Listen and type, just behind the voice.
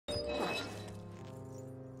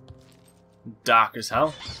Dark as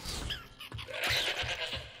hell.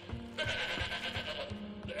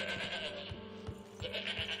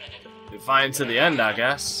 Fine to the end, I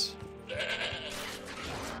guess.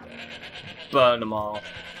 Burn them all.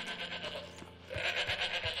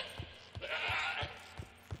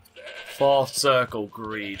 Fourth circle,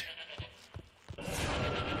 greed.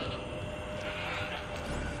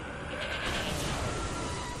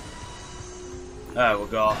 There we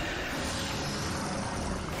go.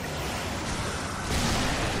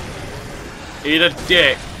 Eat a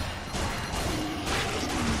dick.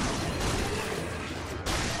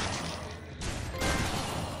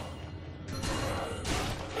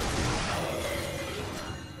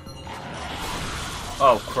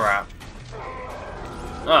 Oh crap.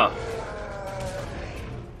 Oh.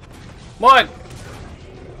 What?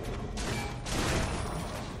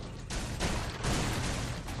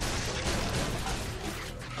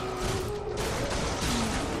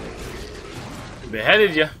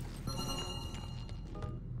 Beheaded you.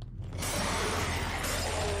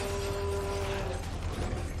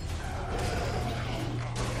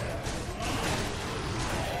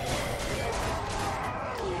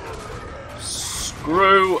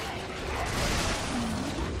 Screw.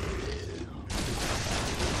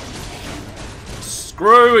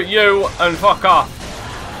 Screw you and fuck off.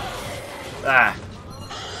 There.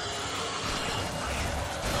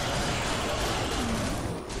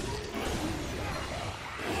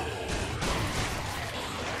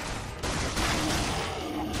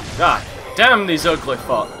 God damn these ugly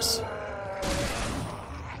fucks.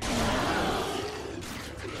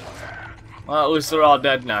 Well, at least they're all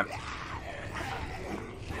dead now.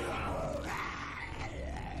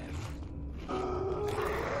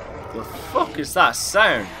 The fuck is that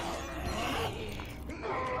sound?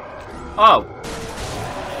 Oh.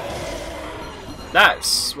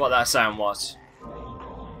 That's what that sound was.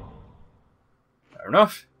 Fair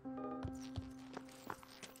enough.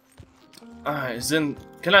 Alright,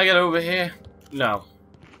 can I get over here? No.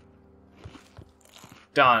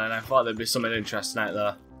 Darn it, I thought there'd be something interesting out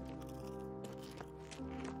there.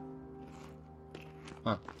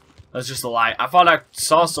 Huh. That's just a light. I thought I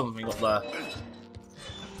saw something up there.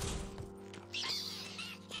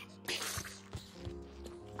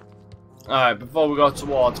 Alright, before we go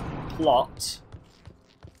towards plot.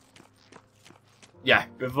 Yeah,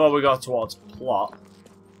 before we go towards plot.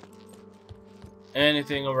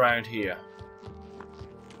 Anything around here?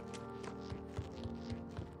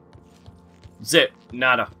 Zip.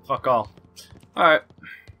 Nada. Fuck all. Alright.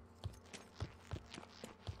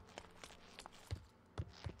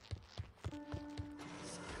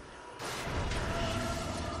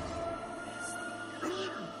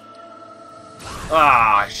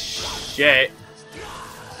 Ah, shit.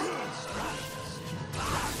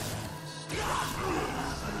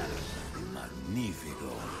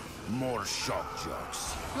 Magnifico. More shock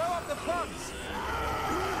jocks. Blow up the pumps!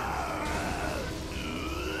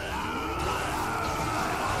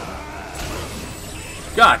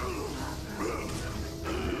 God.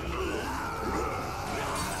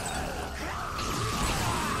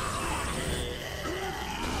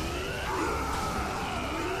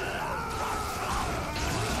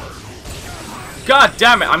 God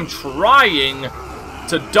damn it, I'm trying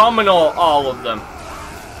to domino all of them.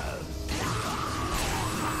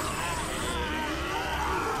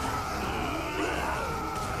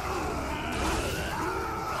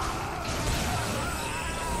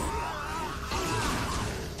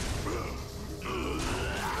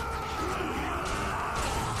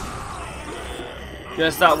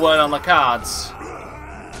 Guess that weren't on the cards.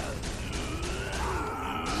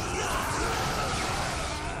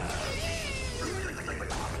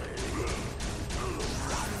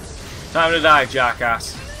 Time to die,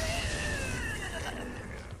 jackass.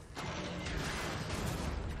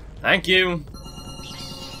 Thank you.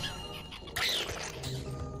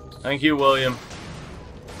 Thank you, William.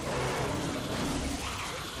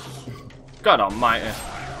 God almighty.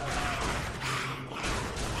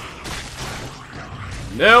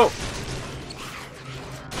 No.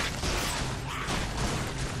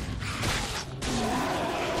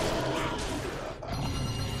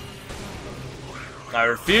 I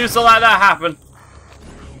refuse to let that happen.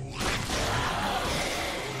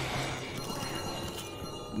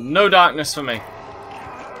 No darkness for me.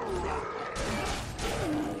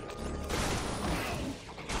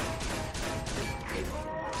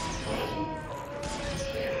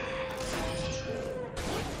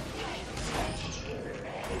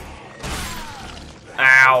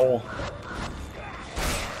 Ow.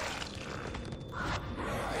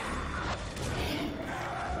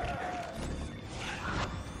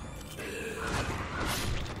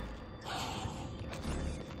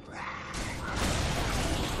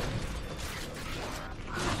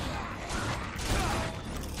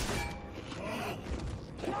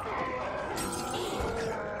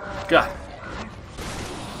 God.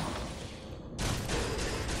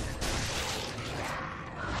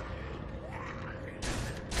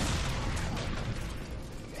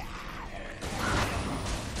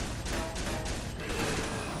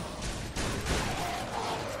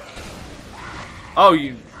 Oh,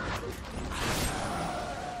 you...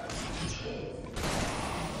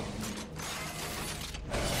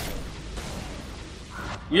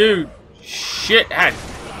 You shithead.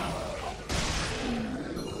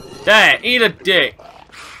 There, eat a dick.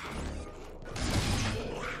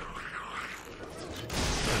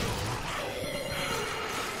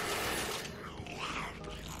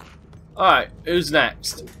 Alright, who's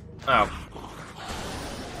next? Oh.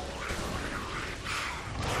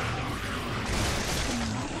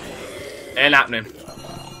 Ain't happening.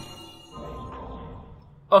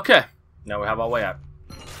 Okay, now we have our way out.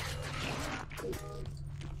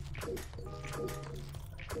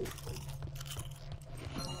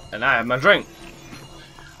 And I have my drink.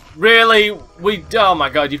 Really? Oh my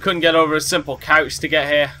god, you couldn't get over a simple couch to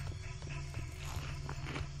get here?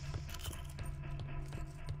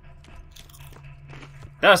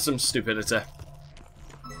 That's some stupidity.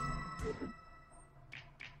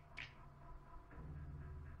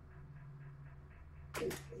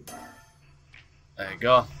 There you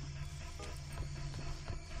go.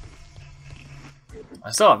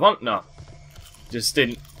 I still have one? No. Just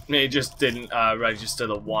didn't. It just didn't register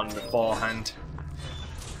the one beforehand.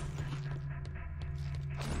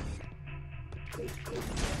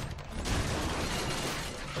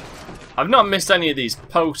 I've not missed any of these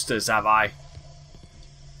posters, have I?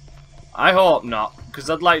 I hope not, because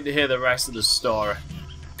I'd like to hear the rest of the story.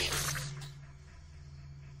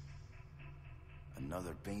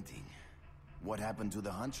 Another painting. What happened to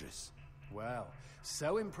the Huntress? Well,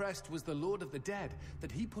 so impressed was the Lord of the Dead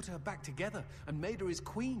that he put her back together and made her his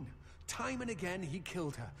queen. Time and again he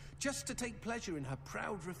killed her, just to take pleasure in her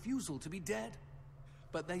proud refusal to be dead.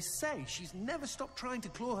 But they say she's never stopped trying to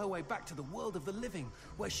claw her way back to the world of the living,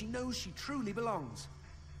 where she knows she truly belongs.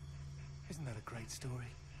 Isn't that a great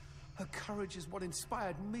story? Her courage is what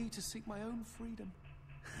inspired me to seek my own freedom.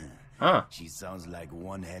 Huh. She sounds like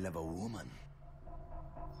one hell of a woman.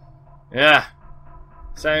 Yeah.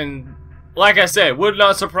 Saying, like I said, would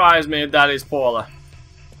not surprise me if that is Paula.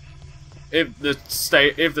 If the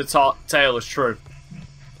tale is true.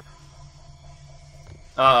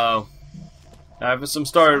 Uh-oh. Now for some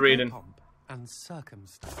story reading. Pomp and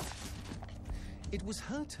circumstance. It was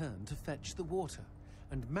her turn to fetch the water,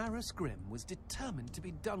 and Maris Grimm was determined to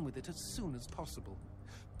be done with it as soon as possible.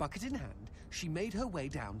 Bucket in hand, she made her way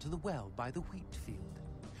down to the well by the wheat field.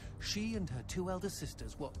 She and her two elder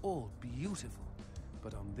sisters were all beautiful,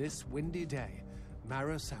 but on this windy day,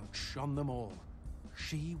 Maris outshone them all.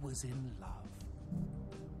 She was in love.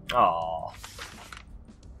 Aww.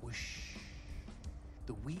 Whoosh.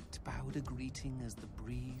 The wheat bowed a greeting as the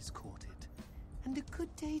breeze caught it. And a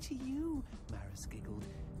good day to you, Maris giggled,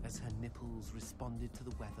 as her nipples responded to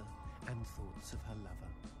the weather and thoughts of her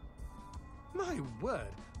lover. My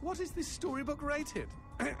word, what is this storybook rated?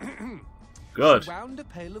 Good. She wound a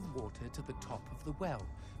pail of water to the top of the well,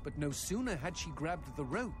 but no sooner had she grabbed the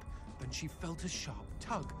rope than she felt a sharp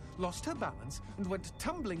tug, lost her balance, and went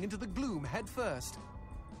tumbling into the gloom head first.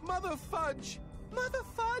 Mother fudge! Mother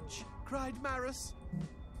fudge! Cried Maris.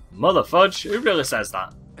 Mother fudge? Who really says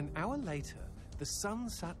that? An hour later, the sun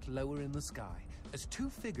sat lower in the sky as two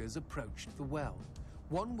figures approached the well.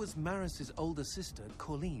 One was Maris's older sister,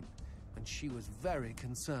 Colleen, and she was very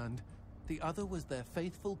concerned. The other was their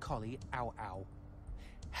faithful collie, Ow Ow.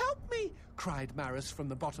 Help me! Cried Maris from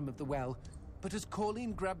the bottom of the well. But as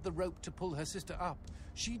Colleen grabbed the rope to pull her sister up,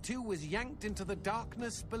 she too was yanked into the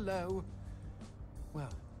darkness below.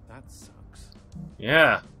 Well, that sucks.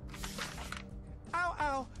 Yeah. Ow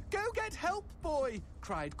Ow! Go get help, boy!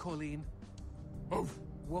 Cried Colleen. Oof!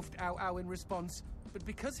 Woofed Ow Ow in response. But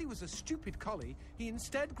because he was a stupid collie, he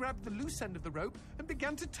instead grabbed the loose end of the rope and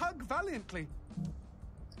began to tug valiantly.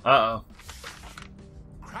 Uh-oh.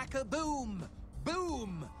 Crack-a-boom!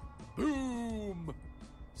 Boom! Boom!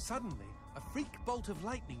 Suddenly, a freak bolt of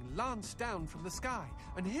lightning lanced down from the sky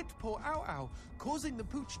and hit poor Ow Ow, causing the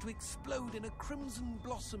pooch to explode in a crimson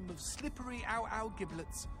blossom of slippery Ow Ow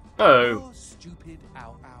giblets. Oh. Poor stupid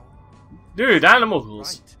Ow Ow. Dude,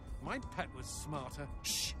 animals. Right. My pet was smarter.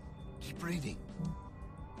 Shh. Keep reading.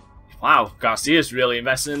 Wow, Garcia's really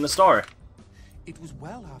invested in the story. It was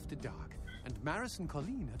well after dark, and Maris and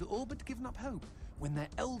Colleen had all but given up hope when their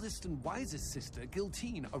eldest and wisest sister,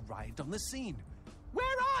 Giltine, arrived on the scene. Where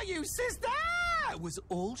are you, sister? Was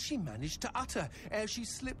all she managed to utter ere she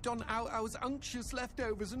slipped on Ow Ow's unctuous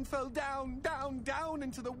leftovers and fell down, down, down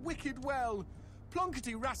into the wicked well.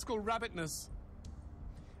 Plonkety rascal rabbitness.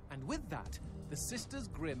 And with that, the Sisters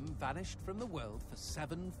Grimm vanished from the world for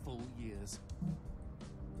 7 full years.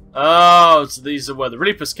 Oh, so these are where the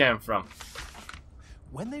Reapers came from.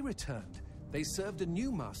 When they returned, they served a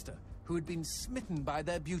new master who had been smitten by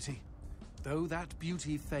their beauty. Though that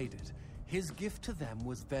beauty faded, his gift to them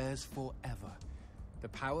was theirs forever. The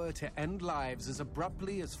power to end lives as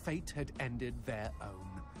abruptly as fate had ended their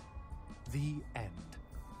own. The end.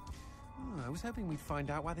 I was hoping we'd find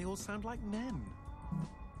out why they all sound like men.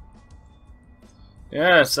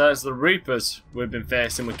 Yes, that's the Reapers we've been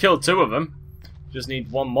facing. We killed 2 of them. Just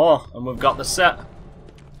need 1 more, and we've got the set.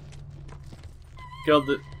 Killed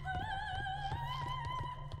the...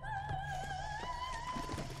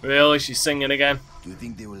 Really? She's singing again? Do you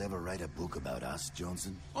think they will ever write a book about us,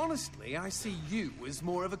 Johnson? Honestly, I see you as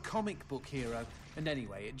more of a comic book hero. And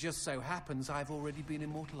anyway, it just so happens I've already been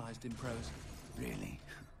immortalized in prose. Really?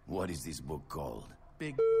 What is this book called?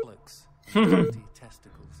 Big bollocks. Empty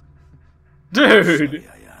testicles. Dude! Sorry,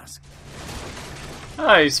 I ask.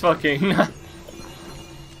 Oh, he's fucking...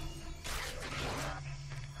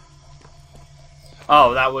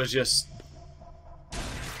 Oh, that was just...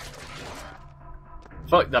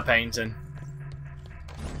 Fuck the painting.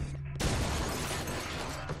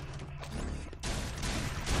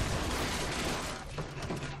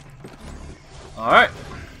 Alright.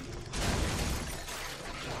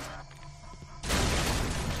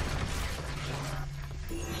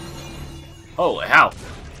 Holy hell.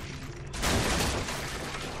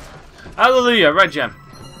 Hallelujah, red gem.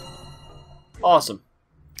 Awesome.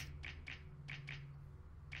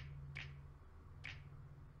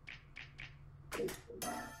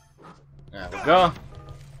 There we go.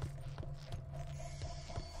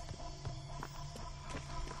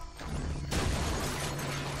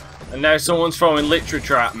 And now someone's throwing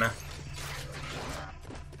literature at me.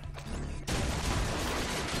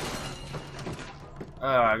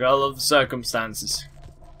 Alright, gotta love the circumstances.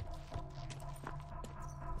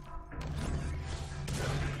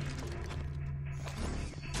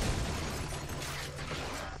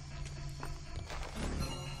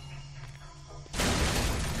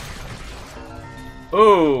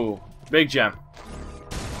 Ooh, big gem.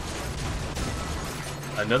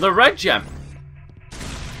 Another red gem.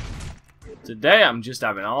 Today I'm just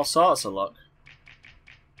having all sorts of luck.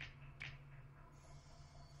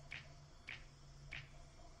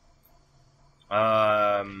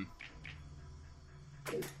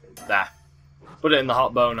 There. Put it in the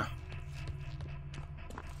hot boner.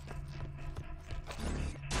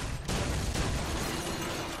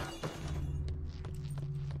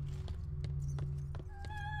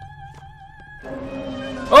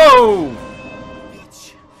 Oh!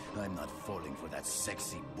 Bitch, I'm not falling for that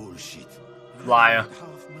sexy bullshit. Liar.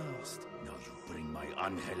 Half-mast. Now you bring my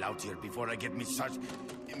angel out here before I get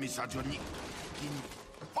misogyny.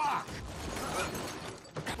 Fuck!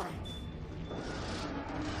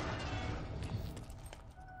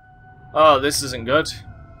 Oh, this isn't good.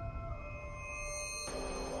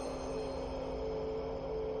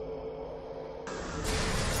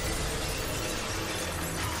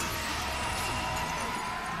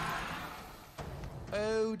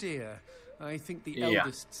 Oh dear. I think the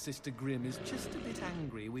eldest Sister Grimm is just a bit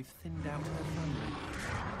angry we've thinned out her family.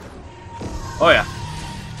 Oh yeah.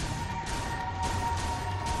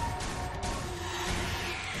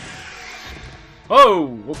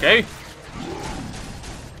 Oh, okay.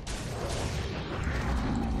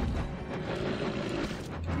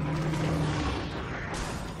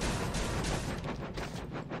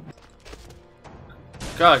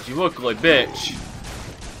 God, you ugly bitch.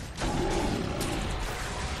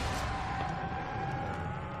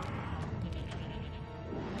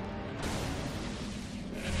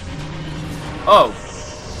 Oh.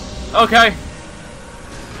 Okay.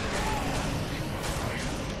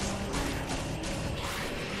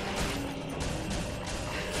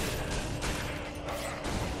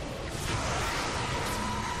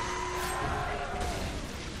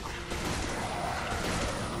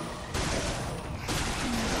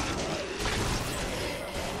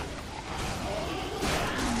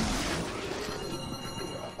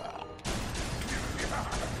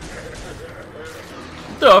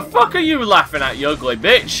 The fuck are you laughing at, you ugly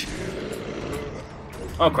bitch?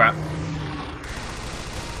 Oh crap.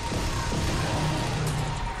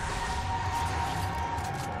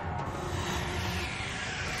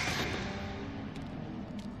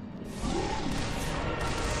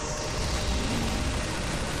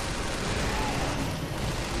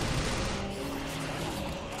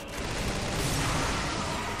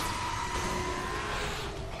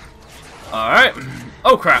 Alright.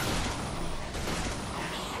 Oh crap.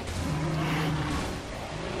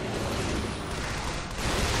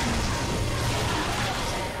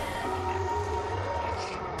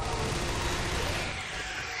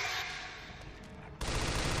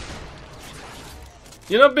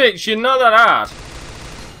 You know, bitch, you're not that hard.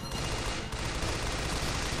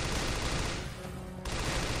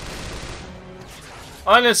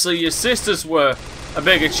 Honestly, your sisters were a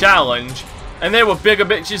bigger challenge, and they were bigger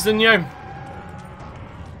bitches than you.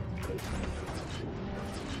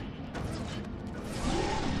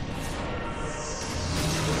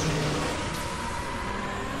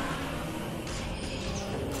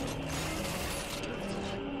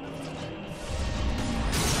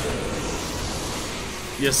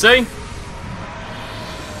 You see?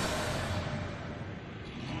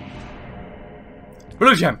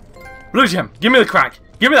 Blue gem! Blue gem! Give me the crack!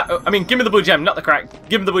 Give me that! I mean, give me the blue gem, not the crack.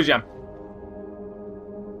 Give me the blue gem.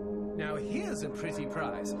 Now here's a pretty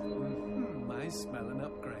prize. I smell an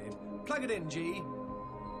upgrade. Plug it in, G.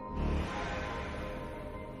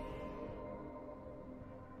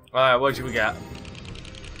 Alright, what should we get?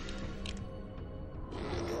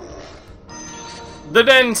 The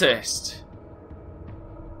dentist!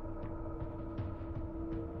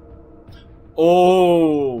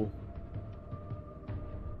 Oh!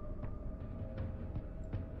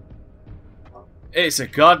 It's a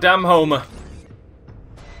goddamn Homer.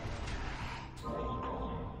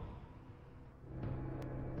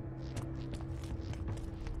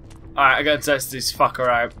 Alright, I gotta test this fucker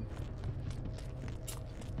out.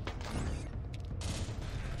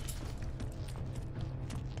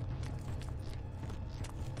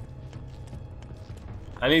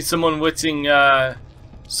 I need some unwitting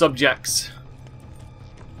subjects.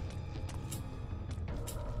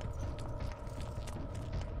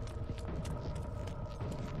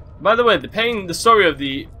 By the way, the story of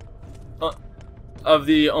the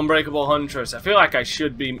Unbreakable Huntress. I feel like I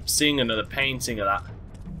should be seeing another painting of that.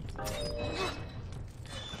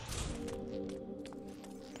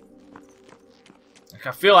 Like,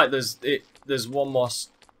 I feel like there's one more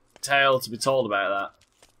tale to be told about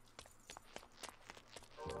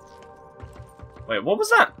that. Wait, what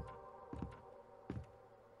was that?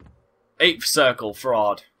 8th circle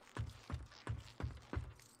fraud.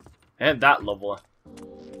 Ain't that lovely?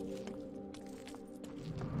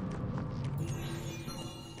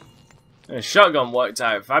 The shotgun worked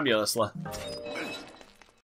out fabulously.